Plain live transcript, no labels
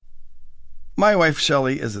My wife,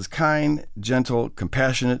 Shelley, is as kind, gentle,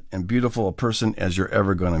 compassionate, and beautiful a person as you're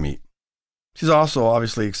ever going to meet. She's also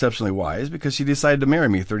obviously exceptionally wise because she decided to marry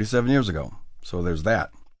me 37 years ago. So there's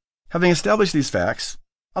that. Having established these facts,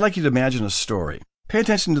 I'd like you to imagine a story. Pay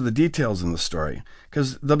attention to the details in the story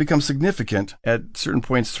because they'll become significant at certain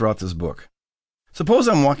points throughout this book. Suppose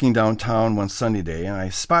I'm walking downtown one Sunday day and I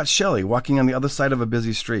spot Shelley walking on the other side of a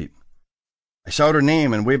busy street. I shout her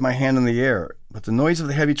name and wave my hand in the air, but the noise of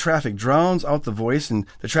the heavy traffic drowns out the voice and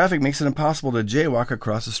the traffic makes it impossible to jaywalk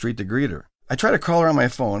across the street to greet her. I try to call her on my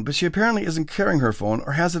phone, but she apparently isn't carrying her phone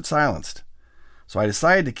or has it silenced. So I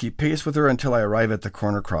decide to keep pace with her until I arrive at the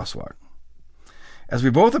corner crosswalk. As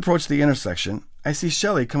we both approach the intersection, I see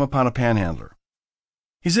Shelley come upon a panhandler.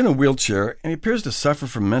 He's in a wheelchair and he appears to suffer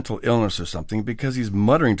from mental illness or something because he's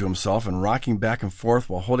muttering to himself and rocking back and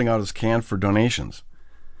forth while holding out his can for donations.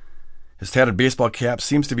 His tattered baseball cap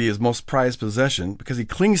seems to be his most prized possession because he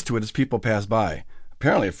clings to it as people pass by,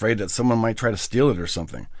 apparently afraid that someone might try to steal it or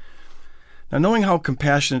something. Now, knowing how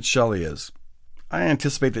compassionate Shelley is, I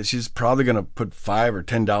anticipate that she's probably going to put $5 or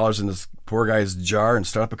 $10 in this poor guy's jar and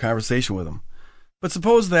start up a conversation with him. But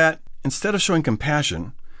suppose that, instead of showing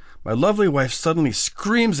compassion, my lovely wife suddenly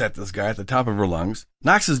screams at this guy at the top of her lungs,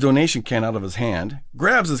 knocks his donation can out of his hand,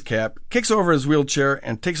 grabs his cap, kicks over his wheelchair,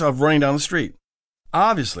 and takes off running down the street.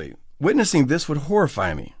 Obviously, witnessing this would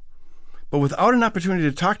horrify me. But without an opportunity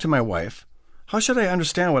to talk to my wife, how should I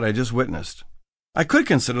understand what I just witnessed? I could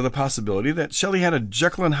consider the possibility that Shelley had a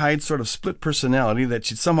Jekyll and Hyde sort of split personality that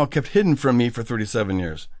she'd somehow kept hidden from me for 37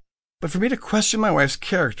 years. But for me to question my wife's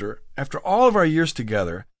character after all of our years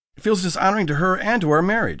together, it feels dishonoring to her and to our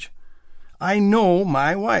marriage. I know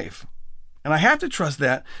my wife, and I have to trust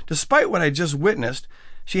that, despite what I just witnessed,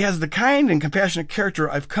 she has the kind and compassionate character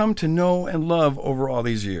I've come to know and love over all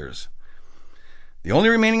these years. The only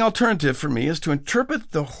remaining alternative for me is to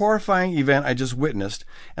interpret the horrifying event I just witnessed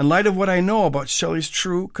in light of what I know about Shelley's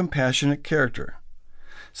true, compassionate character.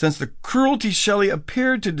 Since the cruelty Shelley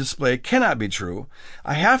appeared to display cannot be true,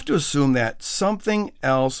 I have to assume that something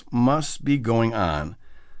else must be going on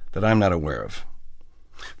that I'm not aware of.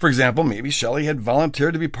 For example, maybe Shelley had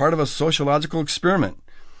volunteered to be part of a sociological experiment,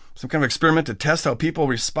 some kind of experiment to test how people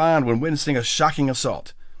respond when witnessing a shocking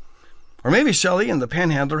assault. Or maybe Shelley and the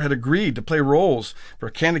panhandler had agreed to play roles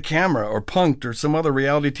for Candid Camera or Punk'd or some other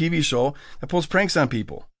reality TV show that pulls pranks on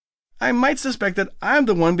people. I might suspect that I'm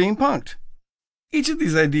the one being punked. Each of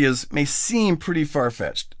these ideas may seem pretty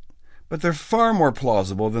far-fetched, but they're far more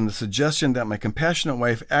plausible than the suggestion that my compassionate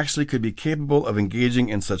wife actually could be capable of engaging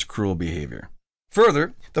in such cruel behavior.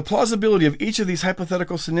 Further, the plausibility of each of these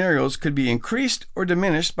hypothetical scenarios could be increased or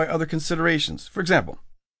diminished by other considerations. For example,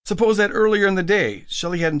 suppose that earlier in the day,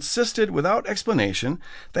 Shelley had insisted without explanation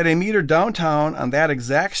that I meet her downtown on that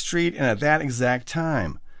exact street and at that exact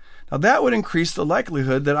time. Now that would increase the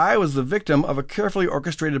likelihood that I was the victim of a carefully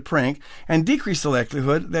orchestrated prank and decrease the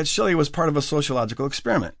likelihood that Shelley was part of a sociological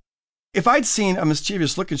experiment. If I'd seen a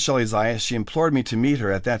mischievous look in Shelley's eye as she implored me to meet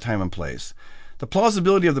her at that time and place, the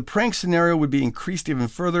plausibility of the prank scenario would be increased even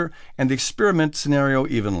further and the experiment scenario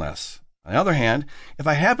even less. On the other hand, if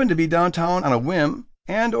I happened to be downtown on a whim,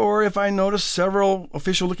 and or if I noticed several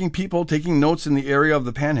official-looking people taking notes in the area of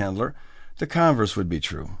the panhandler, the converse would be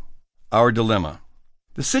true. Our dilemma.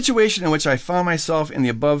 The situation in which I found myself in the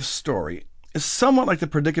above story is somewhat like the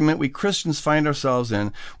predicament we Christians find ourselves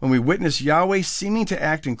in when we witness Yahweh seeming to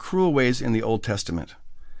act in cruel ways in the Old Testament.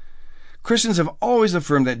 Christians have always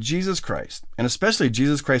affirmed that Jesus Christ, and especially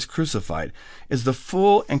Jesus Christ crucified, is the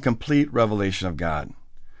full and complete revelation of God.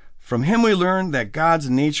 From him we learn that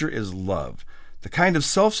God's nature is love, the kind of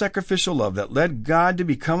self-sacrificial love that led God to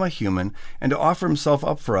become a human and to offer himself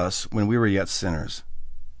up for us when we were yet sinners.